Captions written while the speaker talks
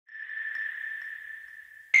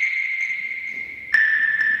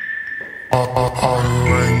All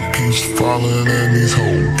the rain keeps falling and these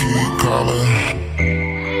hoes keep calling.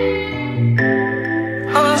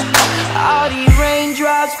 All these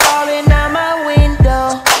raindrops falling out my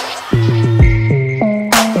window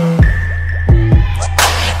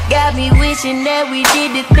got me wishing that we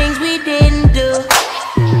did the things we didn't do.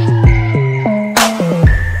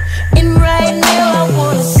 And right now I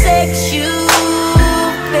wanna sex you,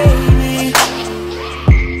 baby.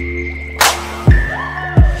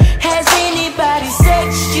 Has anybody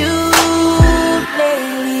sexed you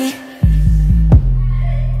lately?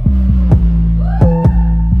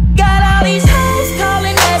 Got all these hoes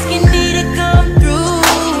calling, asking me to come through,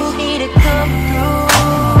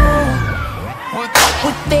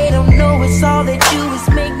 What they don't know is all they do is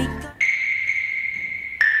make me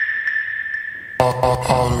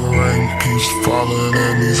All the rain keeps falling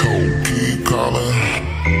and these hoes keep calling.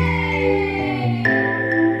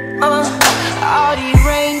 all these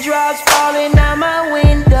raindrops falling out my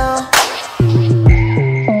window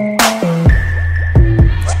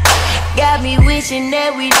got me wishing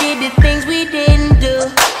that we did the things we didn't do.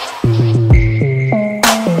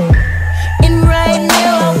 And right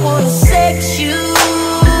now I wanna sex you,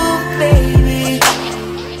 baby.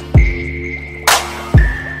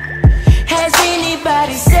 Has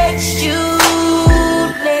anybody sexed you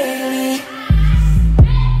lately?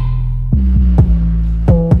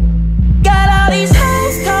 Got all these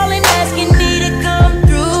hoes calling, asking me to come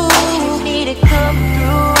through,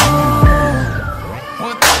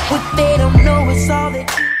 What they don't know is all they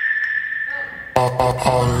do.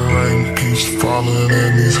 All the rain keeps falling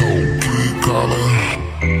and these hoes keep calling.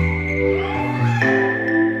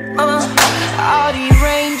 All these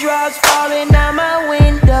raindrops falling out my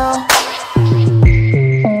window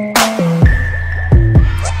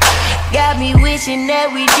got me wishing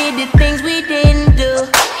that we did the things we didn't do.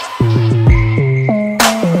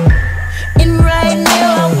 And right now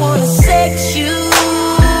I wanna sex you,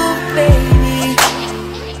 baby.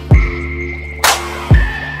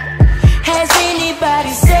 Has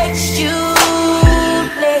anybody sexed you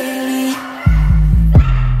lately?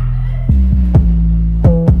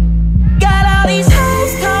 Got all these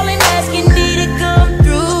hoes calling, asking me to come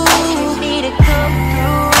through,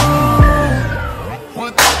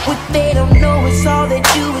 What they don't know is all they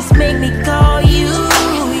do is make me call you,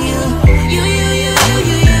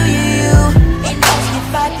 and ask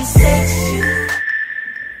if I can sex you.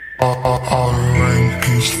 All the rain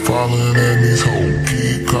keeps falling and these hoes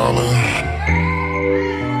keep calling.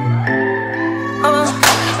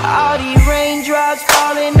 All these raindrops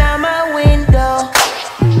falling out my window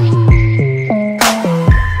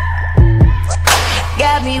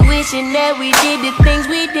got me wishing that we did the things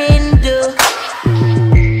we didn't do.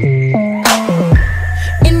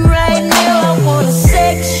 And right now I wanna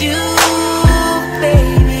sex you,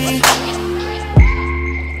 baby.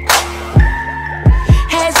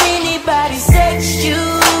 Has anybody sexed you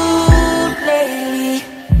lately?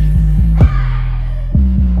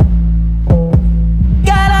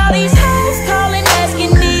 Got all these hoes calling,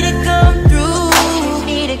 asking me to come through,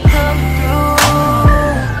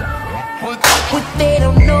 What they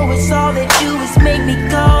don't know is all they do is make me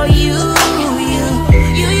call you,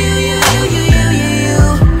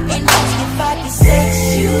 and ask if I can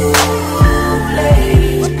sex you,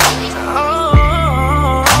 lady.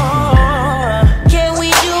 Can we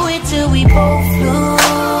do it till we both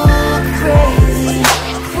look crazy,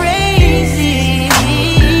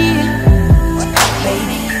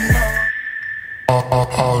 baby, you know.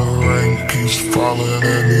 All the rain keeps falling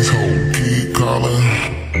and these hoes keep calling.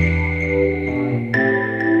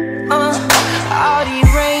 All these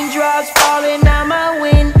raindrops falling out my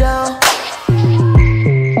window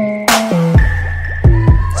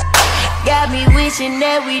got me wishing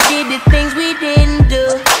that we did the things we didn't do.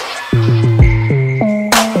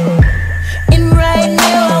 And right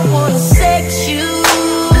now I wanna sex you,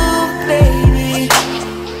 baby.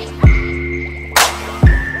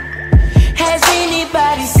 Has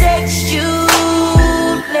anybody sexed you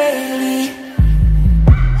lately?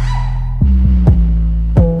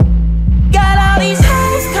 Got all these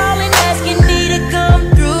hoes calling, asking me to come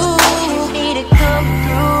through,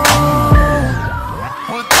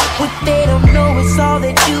 What they don't know is all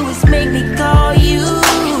they do is make me call you,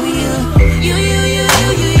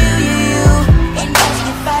 and ask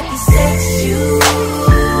if I can sex you,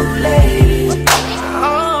 lady.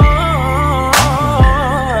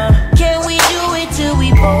 Can we do it till we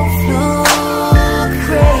both look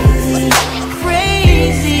crazy,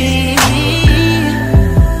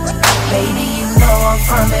 baby, you know I'm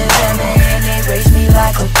from Atlanta and they raise me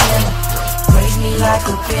like a pimp, raise me like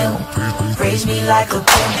a pimp, raise me like a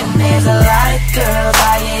pimp, and there's a lot